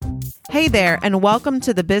Hey there, and welcome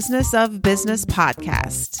to the Business of Business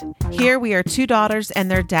podcast. Here we are two daughters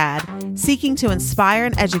and their dad, seeking to inspire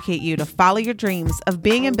and educate you to follow your dreams of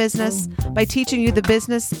being in business by teaching you the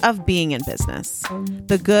business of being in business.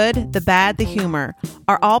 The good, the bad, the humor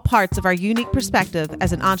are all parts of our unique perspective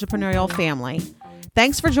as an entrepreneurial family.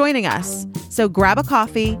 Thanks for joining us. So grab a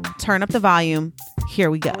coffee, turn up the volume.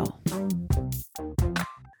 Here we go.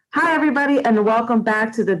 Hi, everybody, and welcome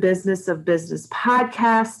back to the Business of Business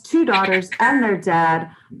podcast, Two Daughters and Their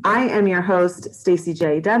Dad. I am your host, Stacey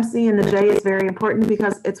J. Dempsey, and the J is very important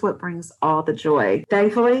because it's what brings all the joy.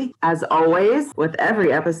 Thankfully, as always, with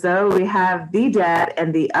every episode, we have the dad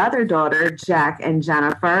and the other daughter, Jack and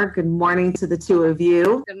Jennifer. Good morning to the two of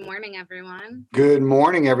you. Good morning, everyone. Good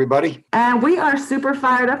morning, everybody. And we are super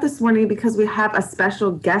fired up this morning because we have a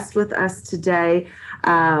special guest with us today.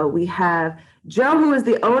 We have Joe, who is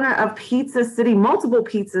the owner of Pizza City, multiple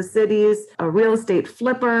Pizza Cities, a real estate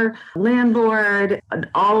flipper, landlord, an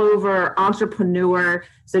all-over entrepreneur.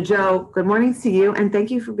 So, Joe, good morning to you, and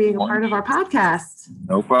thank you for being a part of our podcast.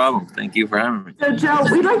 No problem. Thank you for having me. So, Joe,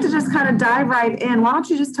 we'd like to just kind of dive right in. Why don't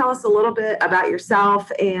you just tell us a little bit about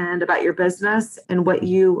yourself and about your business and what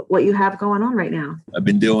you have going on right now? I've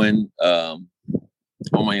been doing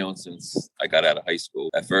on my own since I got out of high school.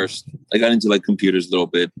 At first, I got into computers a little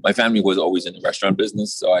bit. My family was always in the restaurant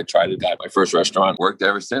business, so I tried to get my first restaurant. Worked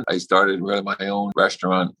ever since. I started really my own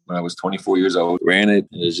restaurant when I was 24 years old. Ran it,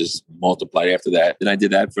 and it just multiplied after that. Then I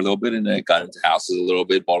did that for a little bit, and then I got into houses a little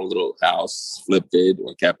bit, bought a little house, flipped it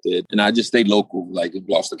or kept it. And I just stayed local, like in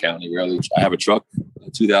Gloucester County, really. I have a truck,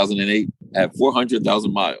 2008. I have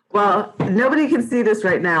 400,000 miles. Well, nobody can see this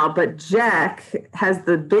right now, but Jack has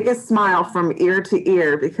the biggest smile from ear to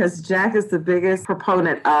ear because Jack is the biggest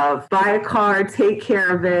proponent of buy a car, take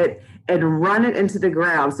care of it, and run it into the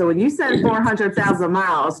ground. So when you said 400,000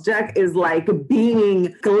 miles, Jack is like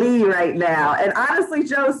beaming glee right now. And honestly,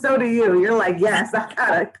 Joe, so do you. You're like, yes,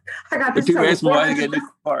 I got this. People ask me why I get a new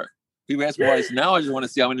car. People ask me why. Now I just want to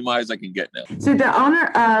see how many miles I can get now. So the owner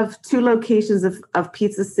of two locations of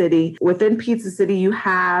Pizza City. Within Pizza City, you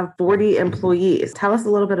have 40 employees. Tell us a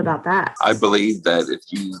little bit about that. I believe that if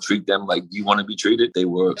you treat them like you want to be treated, they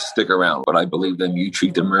will stick around. But I believe that you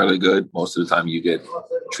treat them really good. Most of the time you get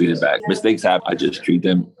treated back. Mistakes happen. I just treat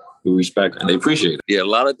them with respect and they appreciate it. Yeah, a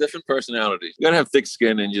lot of different personalities. You gotta have thick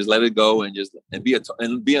skin and just let it go and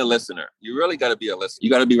be a listener. You really gotta be a listener.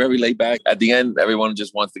 You gotta be very laid back. At the end, everyone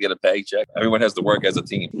just wants to get a paycheck. Everyone has to work as a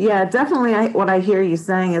team. Yeah, definitely. What I hear you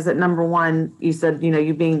saying is that number one, you said,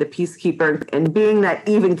 you being the peacekeeper and being that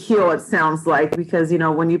even keel, it sounds like, because,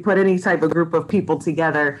 when you put any type of group of people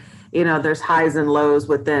together, there's highs and lows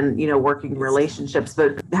within, working relationships,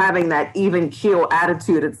 but having that even keel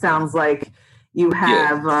attitude, it sounds like you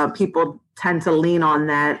have people tend to lean on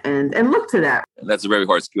that and look to that. And that's a very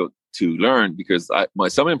hard skill to learn because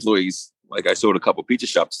some employees, I sold a couple pizza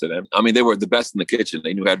shops to them. I mean, they were the best in the kitchen.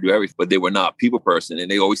 They knew how to do everything, but they were not a people person. And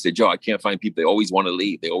they always said, Joe, I can't find people. They always want to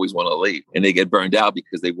leave. And they get burned out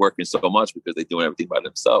because they're working so much because they're doing everything by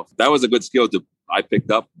themselves. That was a good skill I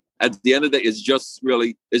picked up. At the end of the day, it's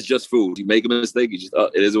just food. You make a mistake, it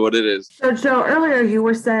is what it is. So, Joe, earlier you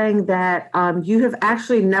were saying that you have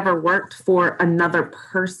actually never worked for another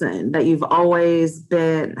person, that you've always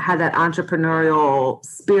had that entrepreneurial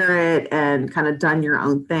spirit and kind of done your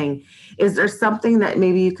own thing. Is there something that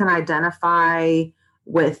maybe you can identify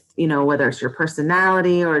with, whether it's your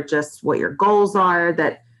personality or just what your goals are,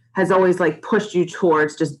 that has always pushed you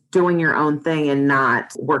towards just doing your own thing and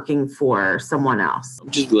not working for someone else?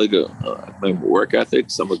 I'm just my work ethic.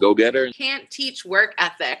 I'm a go-getter. Can't teach work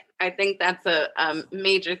ethic. I think that's a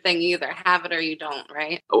major thing. You either have it or you don't,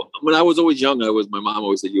 right? When I was always young, my mom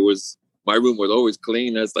always said, my room was always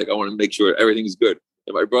clean. That's I want to make sure everything's good.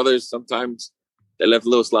 And my brothers, sometimes they left a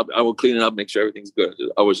little sloppy. I will clean it up, make sure everything's good.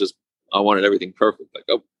 I wanted everything perfect.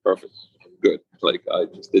 Perfect. Good. I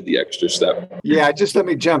just did the extra step. Yeah, just let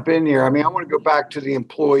me jump in here. I want to go back to the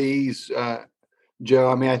employees, Joe.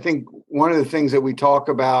 I think one of the things that we talk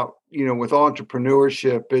about, with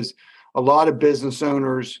entrepreneurship is a lot of business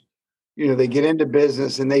owners, they get into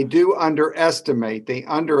business and they do underestimate,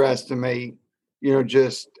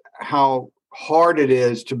 just how hard it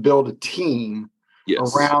is to build a team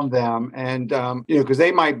around them. And, because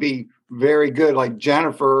they might be very good, like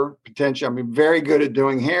Jennifer, potentially, very good at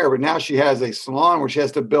doing hair, but now she has a salon where she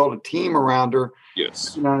has to build a team around her.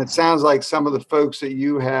 Yes. And it sounds like some of the folks that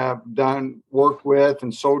you have worked with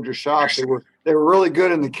and sold your shops, they were really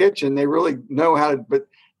good in the kitchen. They really know how to, but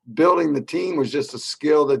building the team was just a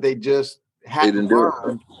skill that they just hadn't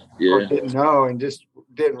learned or didn't know, and just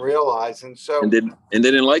didn't realize. And so, and they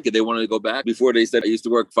didn't like it. They wanted to go back. Before they said I used to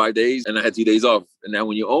work 5 days and I had 2 days off. And now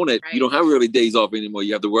when you own it, Right. you don't have really days off anymore.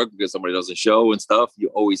 You have to work because somebody doesn't show and stuff. You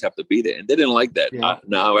always have to be there. And they didn't like that. Yeah.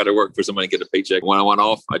 Now I had to work for somebody to get a paycheck. When I want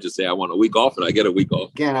off, I just say I want a week off and I get a week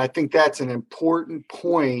off. again, I think that's an important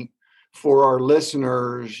point for our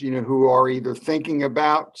listeners, who are either thinking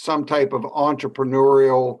about some type of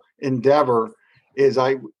entrepreneurial endeavor, is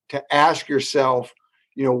to ask yourself,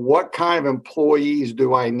 what kind of employees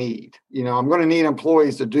do I need? I'm going to need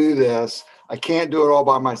employees to do this. I can't do it all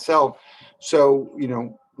by myself. So,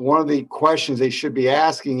 one of the questions they should be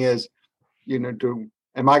asking is,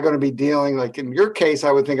 am I going to be dealing, like in your case,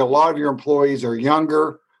 I would think a lot of your employees are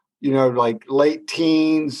younger, like late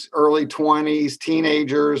teens, early 20s,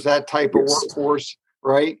 teenagers, that type of workforce,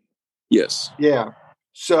 right? Yes. Yeah.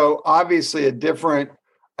 So obviously a different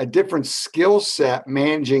skill set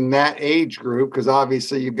managing that age group, because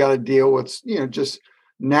obviously you've got to deal with, just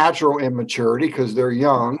natural immaturity because they're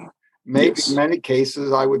young. Maybe in many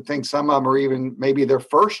cases, I would think some of them are even maybe their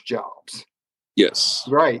first jobs. Yes.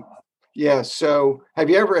 Right. Yeah. So have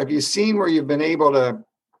you seen where you've been able to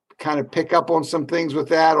kind of pick up on some things with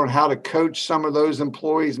that, on how to coach some of those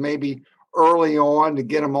employees maybe early on to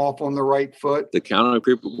get them off on the right foot? The counter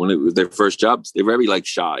people, when it was their first jobs, they're very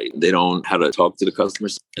shy. They don't know how to talk to the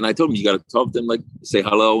customers. And I told them, you got to talk to them, say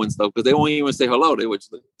hello and stuff, because they won't even say hello. They would,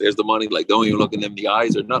 there's the money, don't even look in them in the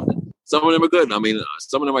eyes or nothing. Some of them are good. I mean,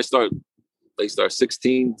 some of them they start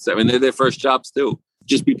 16, 7, they're their first jobs too.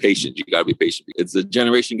 Just be patient. You got to be patient. It's a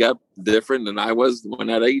generation gap different than I was when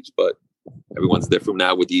that age, but everyone's different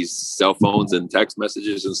now with these cell phones and text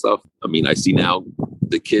messages and stuff. I mean, I see now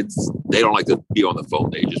the kids, they don't like to be on the phone.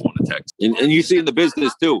 They just want to text. And you see in the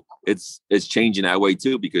business too, it's changing that way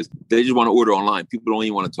too, because they just want to order online. People don't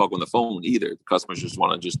even want to talk on the phone either. The customers just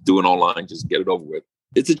want to just do it online, just get it over with.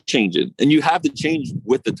 It's a change. And you have to change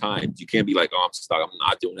with the times. You can't be like, oh, I'm stuck. I'm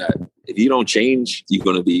not doing that. If you don't change, you're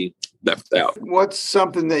going to be left out. What's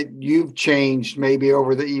something that you've changed maybe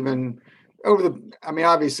obviously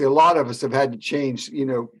a lot of us have had to change,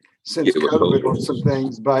 since COVID on some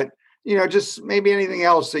things, but, just maybe anything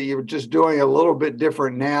else that you're just doing a little bit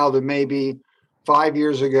different now than maybe 5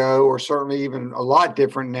 years ago, or certainly even a lot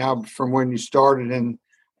different now from when you started in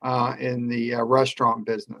the restaurant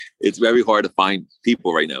business. It's very hard to find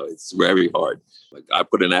people right now. It's very hard. I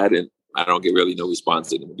put an ad in, I don't get really no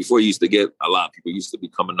response anymore. Before you used to get a lot of people used to be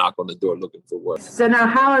coming knock on the door looking for work. So now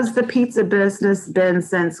how has the pizza business been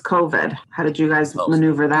since COVID? How did you guys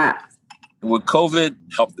maneuver that? With COVID,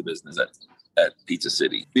 helped the business at Pizza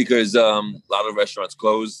City, because a lot of restaurants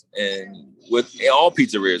closed, and with all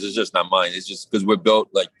pizzerias, it's just not mine. It's just because we're built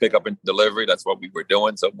pick up and delivery. That's what we were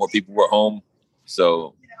doing. So more people were home.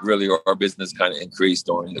 So really our business kind of increased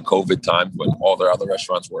during the COVID time when all the other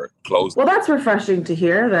restaurants were closed. Well, that's refreshing to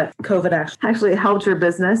hear that COVID actually helped your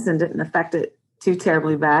business and didn't affect it too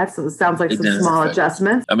terribly bad. So it sounds like some small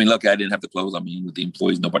adjustments. I mean, look, I didn't have to close. I mean, with the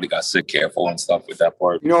employees, nobody got sick, careful and stuff with that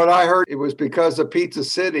part. You know what I heard? It was because of Pizza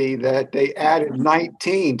City that they added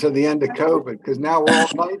 19 to the end of COVID, because now we're all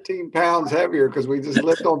 19 pounds heavier because we just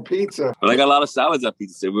lived on pizza. But I got a lot of salads at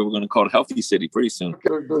Pizza City. We were going to call it Healthy City pretty soon.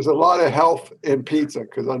 There's a lot of health in pizza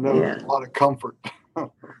because I know there's a lot of comfort.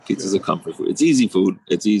 Pizza's a comfort food. It's easy food.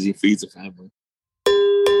 It's easy, feeds a family.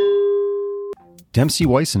 Dempsey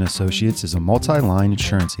Weiss & Associates is a multi-line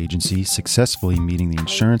insurance agency successfully meeting the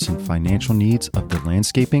insurance and financial needs of the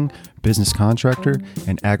landscaping, business contractor,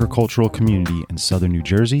 and agricultural community in southern New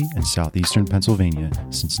Jersey and southeastern Pennsylvania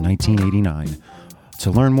since 1989. To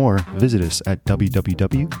learn more, visit us at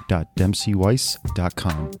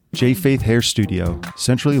www.dempseyweiss.com. J Faith Hair Studio,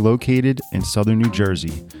 centrally located in southern New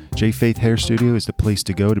Jersey. J Faith Hair Studio is the place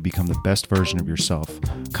to go to become the best version of yourself.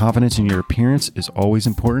 Confidence in your appearance is always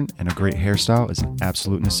important, and a great hairstyle is an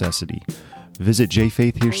absolute necessity. Visit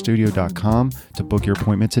jfaithhairstudio.com to book your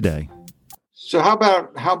appointment today. So how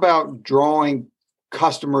about drawing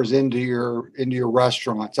customers into your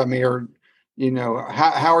restaurants? I mean,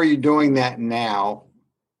 how are you doing that now?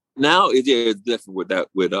 Now it's different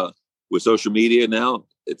with social media. Now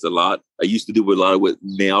it's a lot. I used to do a lot with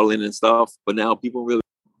mailing and stuff, but now people really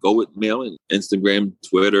go with mailing, Instagram,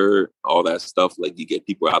 Twitter, all that stuff. You get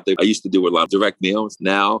people out there. I used to do a lot of direct mails.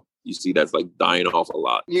 Now you see that's dying off a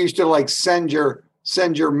lot. You used to send your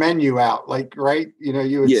menu out, right?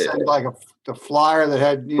 You would send the flyer that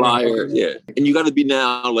had flyer, yeah. And you got to be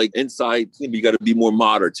now inside. You got to be more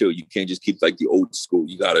modern too. You can't just keep the old school.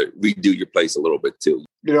 You got to redo your place a little bit too.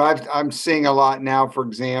 I'm seeing a lot now. For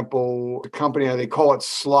example, a company, they call it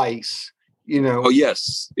Slice, you know? Oh,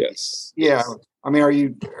 yes. Yes. Yeah. Yes. I mean,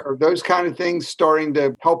 are those kind of things starting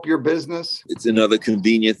to help your business? It's another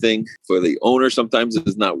convenient thing for the owner. Sometimes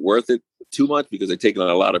it's not worth it too much because they're taking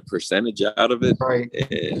a lot of percentage out of it. Right.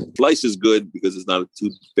 And Slice is good because it's not too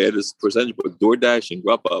bad as percentage, but DoorDash and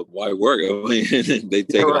Grubhub, why work? I mean, they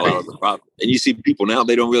take a lot of the profit. And you see people now,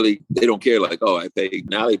 they don't care like, oh,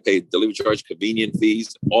 now they pay delivery charge, convenient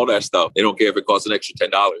fees, all that stuff. They don't care if it costs an extra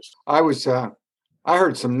 $10. I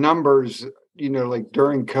heard some numbers, like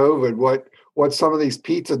during COVID, what some of these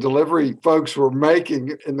pizza delivery folks were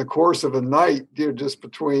making in the course of a night, just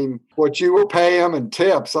between what you were paying them and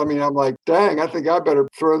tips. I mean, I'm like, dang, I think I better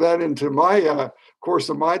throw that into my course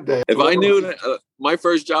of my day. If I knew that, my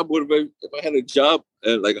first job would have been, if I had a job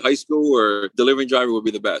like high school or delivering driver would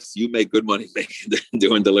be the best. You make good money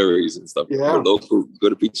doing deliveries and stuff. Yeah. Local, go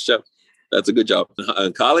to pizza shop. That's a good job.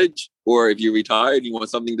 In college, or if you're retired, you want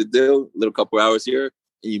something to do, a little couple hours here,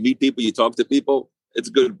 and you meet people, you talk to people, it's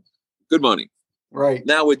good money. Right.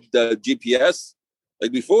 Now with the GPS,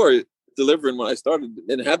 like before delivering when I started,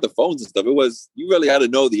 didn't have the phones and stuff. You really had to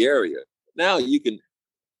know the area. Now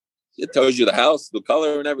it tells you the house, the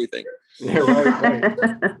color and everything. Yeah, right.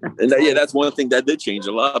 And that's one thing that did change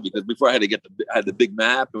a lot because before I had the big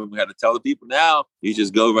map and we had to tell the people. Now you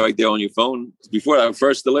just go right there on your phone. Before I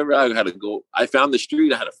first delivered, I found the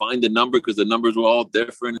street. I had to find the number because the numbers were all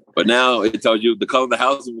different. But now it tells you the color of the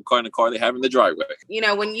house and what kind of car they have in the driveway.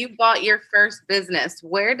 When you bought your first business,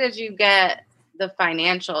 where did you get the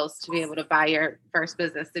financials to be able to buy your first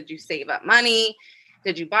business? Did you save up money?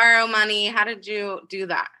 Did you borrow money? How did you do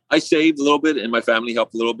that? I saved a little bit and my family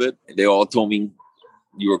helped a little bit. They all told me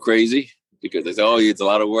you were crazy because they said, oh, it's a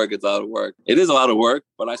lot of work. It's a lot of work. It is a lot of work,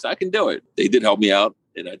 but I said, I can do it. They did help me out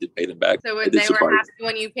and I did pay them back. So they were happy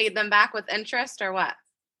when you paid them back with interest or what?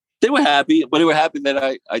 They were happy, but they were happy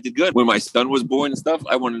that I did good. When my son was born and stuff,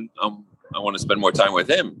 I want to spend more time with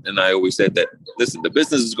him. And I always said that, listen, the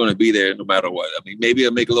business is going to be there no matter what. I mean, maybe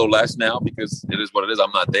I'll make a little less now because it is what it is.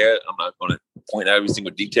 I'm not there. I'm not going to point out every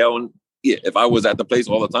single detail. And yeah, if I was at the place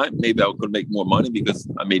all the time, maybe I could make more money because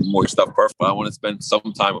I made more stuff perfect. I want to spend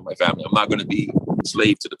some time with my family. I'm not going to be a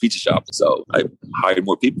slave to the pizza shop. So I hired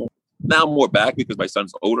more people. Now I'm more back because my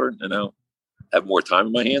son's older and now I have more time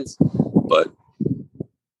in my hands. But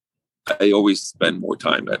I always spend more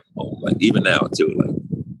time at home, like even now too. Like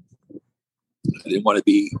I didn't want to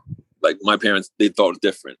be like my parents. They thought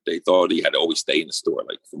different. They thought you had to always stay in the store,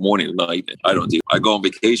 like from morning to night. And I don't do. I go on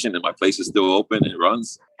vacation and my place is still open and it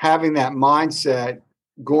runs. Having that mindset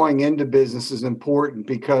going into business is important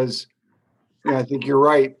because I think you're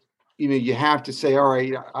right. You have to say, all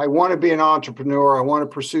right, I want to be an entrepreneur. I want to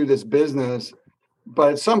pursue this business.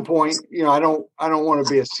 But at some point, I don't want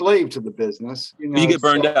to be a slave to the business. You get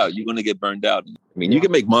burned out. You're going to get burned out. I mean, you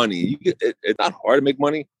can make money. It's not hard to make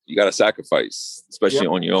money. You got to sacrifice, especially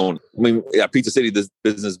on your own. I mean, Pizza City, this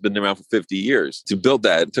business has been around for 50 years. To build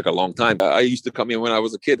that, it took a long time. I used to come in when I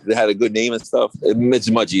was a kid. It had a good name and stuff. It's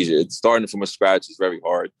much easier. It's starting from scratch. It's very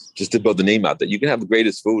hard just to build the name out there. You can have the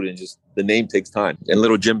greatest food and just the name takes time. And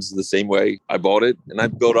Little Jim's is the same way. I bought it and I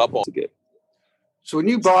built up on it. So when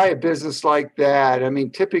you buy a business like that, I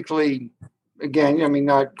mean, typically, again, I mean,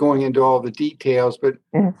 not going into all the details, but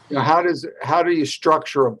how do you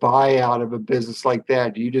structure a buyout of a business like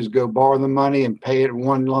that? Do you just go borrow the money and pay it in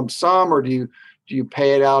one lump sum, or do you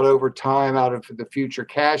pay it out over time out of the future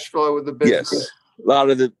cash flow of the business? Yes, a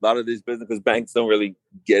lot of these businesses, banks don't really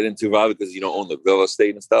get into it because you don't own the real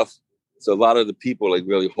estate and stuff. So a lot of the people like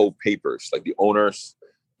really hold papers, like the owners.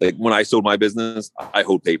 Like when I sold my business, I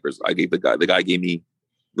hold papers. I gave the guy gave me a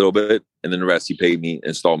little bit, and then the rest he paid me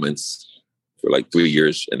installments for like 3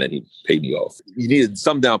 years, and then he paid me off. You needed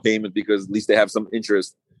some down payment because at least they have some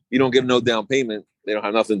interest. You don't get no down payment, they don't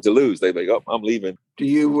have nothing to lose. They're like, oh, I'm leaving. Do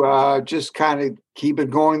you just kind of keep it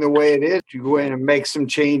going the way it is? Do you go in and make some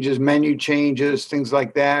changes, menu changes, things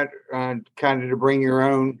like that, kind of to bring your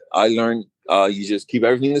own? I learned you just keep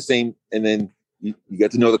everything the same, and then you get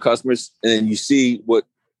to know the customers, and then you see what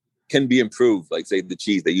can be improved. Like say the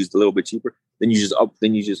cheese, they used a little bit cheaper. Then you just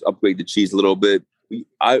upgrade the cheese a little bit.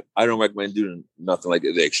 I don't recommend doing nothing like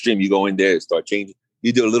the extreme. You go in there and start changing.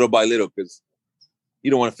 You do it little by little because you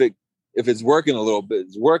don't want to fix. If it's working a little bit,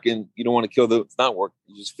 it's working. You don't want to kill it's not working.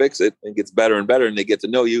 You just fix it and it gets better and better, and they get to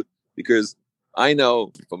know you. Because I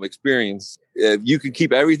know from experience, if you can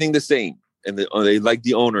keep everything the same, and they like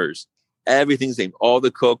the owners, everything's the same. All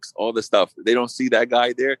the cooks, all the stuff. They don't see that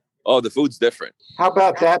guy there. Oh, the food's different. How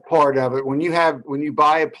about that part of it? When you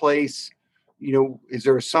buy a place, is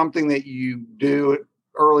there something that you do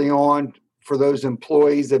early on for those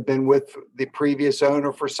employees that have been with the previous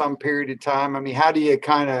owner for some period of time? I mean, how do you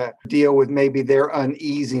kind of deal with maybe their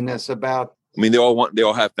uneasiness about? I mean, they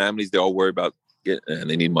all have families. They all worry about and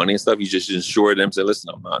they need money and stuff. You just assure them, say,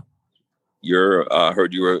 listen, I'm not.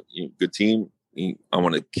 Heard you're a good team. I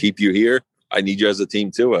want to keep you here. I need you as a team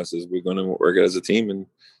too. I says, we're going to work as a team. And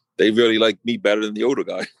they really like me better than the older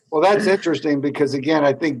guy. Well, that's interesting because, again,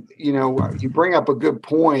 I think, you bring up a good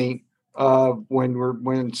point.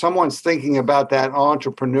 When someone's thinking about that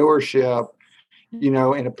entrepreneurship, in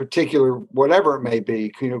a particular, whatever it may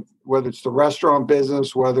be, whether it's the restaurant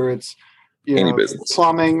business, whether it's, any business,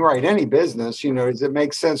 plumbing, right? Any business, does it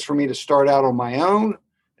make sense for me to start out on my own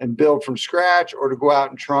and build from scratch, or to go out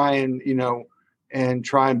and try and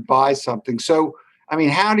buy something? So, I mean,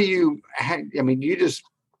 do you just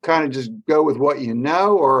kind of just go with what you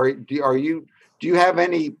know, or do you have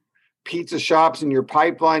any pizza shops in your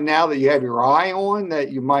pipeline now that you have your eye on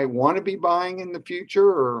that you might want to be buying in the future,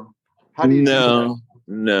 or how do you?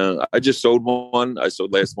 No. I just sold one. I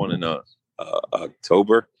sold last one in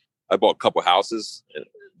October. I bought a couple houses,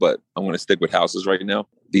 but I'm going to stick with houses right now.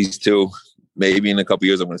 These two, maybe in a couple of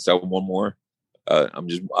years, I'm going to sell one more. I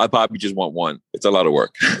probably just want one. It's a lot of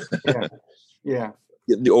work. Yeah.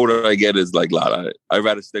 The older I get is like a lot. I'd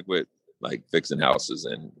rather stick with like fixing houses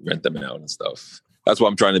and rent them out and stuff. That's why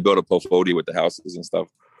I'm trying to build a portfolio with the houses and stuff.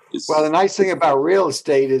 Well, the nice thing about real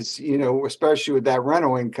estate is, especially with that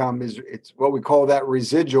rental income, is it's what we call that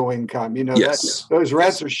residual income. Yes. Those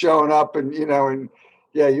rents are showing up, and you're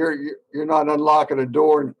not unlocking a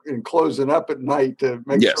door and closing up at night to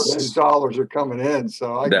make sure those dollars are coming in.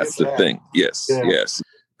 So that's the thing. Yes.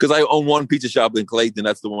 Because I own one pizza shop in Clayton.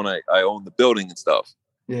 That's the one I own the building and stuff.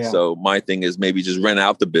 Yeah. So my thing is maybe just rent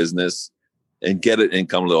out the business and get an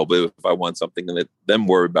income a little bit if I want something, and let them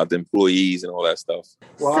worry about the employees and all that stuff.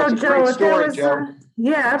 Well, so that's a great story, Joe.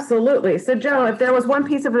 Yeah, absolutely. So Joe, if there was one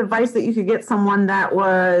piece of advice that you could get someone that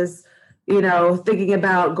was, thinking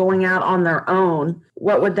about going out on their own,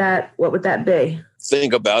 what would that be?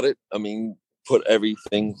 Think about it. I mean, put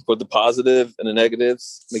the positive and the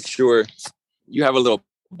negatives. Make sure you have a little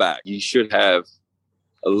back. You should have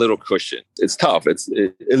a little cushion. It's tough.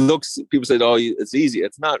 It looks, people say, oh, it's easy.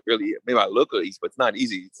 It's not really. Maybe I look easy, but it's not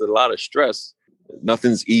easy. It's a lot of stress.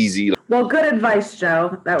 Nothing's easy. Well, good advice,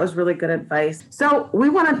 Joe. That was really good advice. So we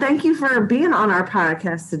want to thank you for being on our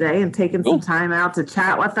podcast today and taking some time out to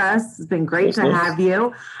chat with us. It's been great to have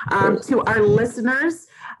you. To our listeners,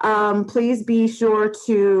 please be sure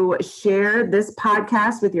to share this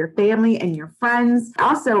podcast with your family and your friends.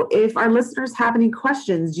 Also, if our listeners have any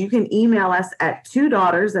questions, you can email us at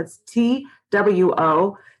TwoDaughters, that's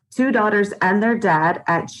TWO,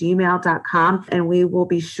 twodaughtersanddairdad@gmail.com, and we will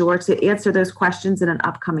be sure to answer those questions in an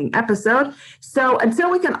upcoming episode. So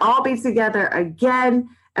until we can all be together again,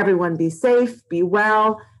 everyone be safe, be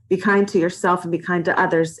well, be kind to yourself, and be kind to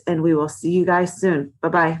others. And we will see you guys soon.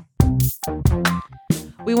 Bye-bye.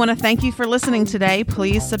 We want to thank you for listening today.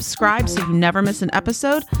 Please subscribe so you never miss an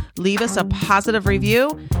episode. Leave us a positive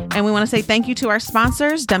review. And we want to say thank you to our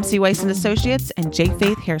sponsors, Dempsey Weiss & Associates and J.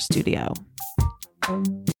 Faith Hair Studio.